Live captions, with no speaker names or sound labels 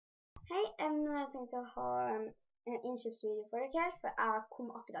nå har jeg tenkt å ha en innkjøpsvideo for dere, for jeg kom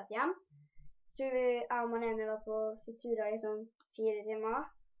akkurat hjem. Jeg tror jeg og Marlene var på turer i sånn 4 timer,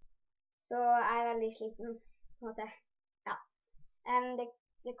 så jeg er veldig sliten, på en måte. Ja.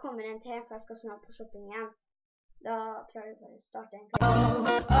 Det kommer en til, for jeg skal snart på shopping igjen. Da tror jeg bare starte en kveld.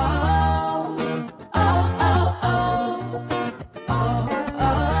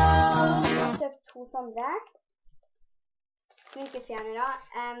 Jeg har kjøpt 2 sånne sminkefjernere,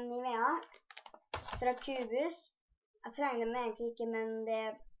 Nivea, fra Kubus. Jeg trenger dem egentlig ikke, men det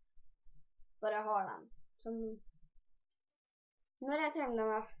bare har dem. Som når jeg trenger dem,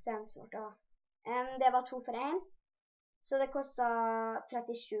 da, så er de svart da. Det var 2 for 1, så det kostet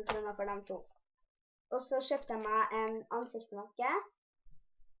 37 kroner for dem 2. Og så kjøpte jeg meg en ansiktsmaske.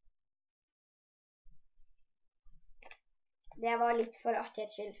 Det var litt for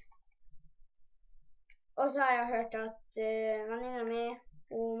artighets skyld. Og så har jeg hørt at venninna mi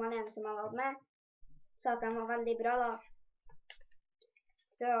og Marlene som jeg var med, sa at de var veldig bra da.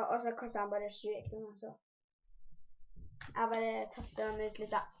 Og så kostet de bare 20 kroner, så jeg bare testet dem ut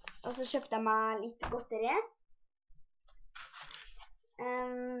litt da. Og så kjøpte jeg meg litt godteri.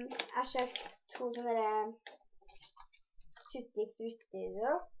 Jeg kjøpte 2 sånne Tutti Frutti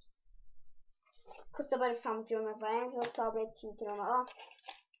drops. Kostet bare 5 kroner for en, så det ble 10 kroner da.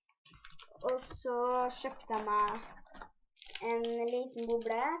 Og så kjøpte jeg meg en liten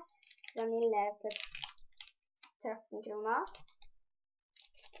boble, vanilje til 13 kroner.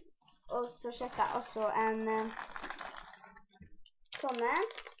 Og så kjøpte jeg også en sånne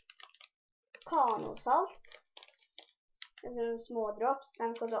kanosalt. Det er sånne små drops, de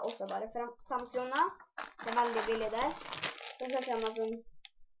koster også bare 5 kroner. Det er veldig billig der. Så kjøpte jeg meg sånn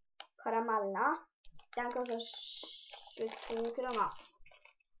karameller. Den koster 22 kroner.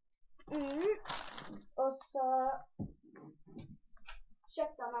 Og så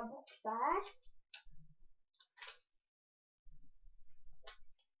kjøpte jeg meg buksa her.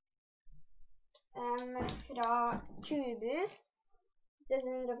 Fra Kubus. Det er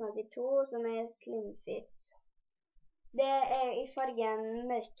 152, som er slim fit. Det er i fargen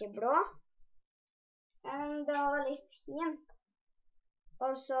mørkeblå. Det var veldig fin.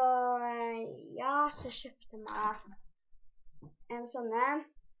 Og så, ja, så kjøpte jeg meg en sånne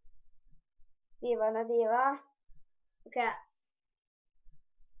Diva la Diva. Ok.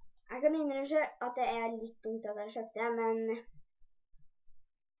 Jeg kan innrømme selv at det er litt dumt at jeg kjøpte, men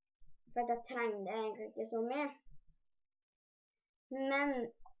for at jeg trenger det egentlig ikke så mye. Men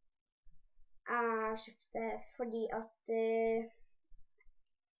jeg kjøpte fordi at jeg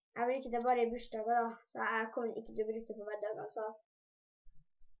bruker det bare i bursdager da, så jeg kommer ikke til å bruke det på hverdager, så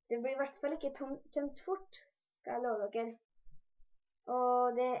det blir i hvert fall ikke tømt fort, skal jeg love dere. Og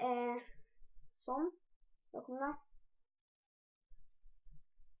det er sånn. Da kom det.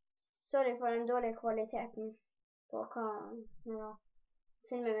 Sorry for den dårlige kvaliteten på når jeg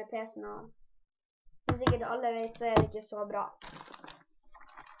filmer med PC-en, og som sikkert alle vet, så er det ikke så bra.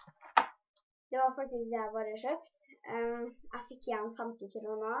 Det var faktisk det jeg bare kjøpt. Jeg fikk igjen 50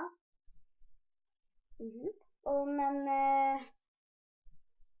 kroner. Men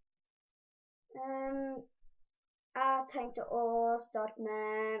jeg tenkte å starte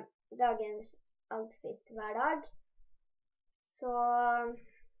med dagens outfit hver dag. Så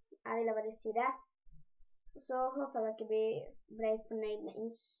jeg ville bare si det. Så håper jeg dere ble fornøyd med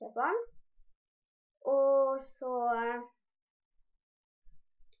innkjøpene. Og så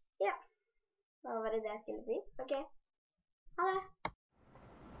ja. Det var det jeg skulle si. Ok. Ha det!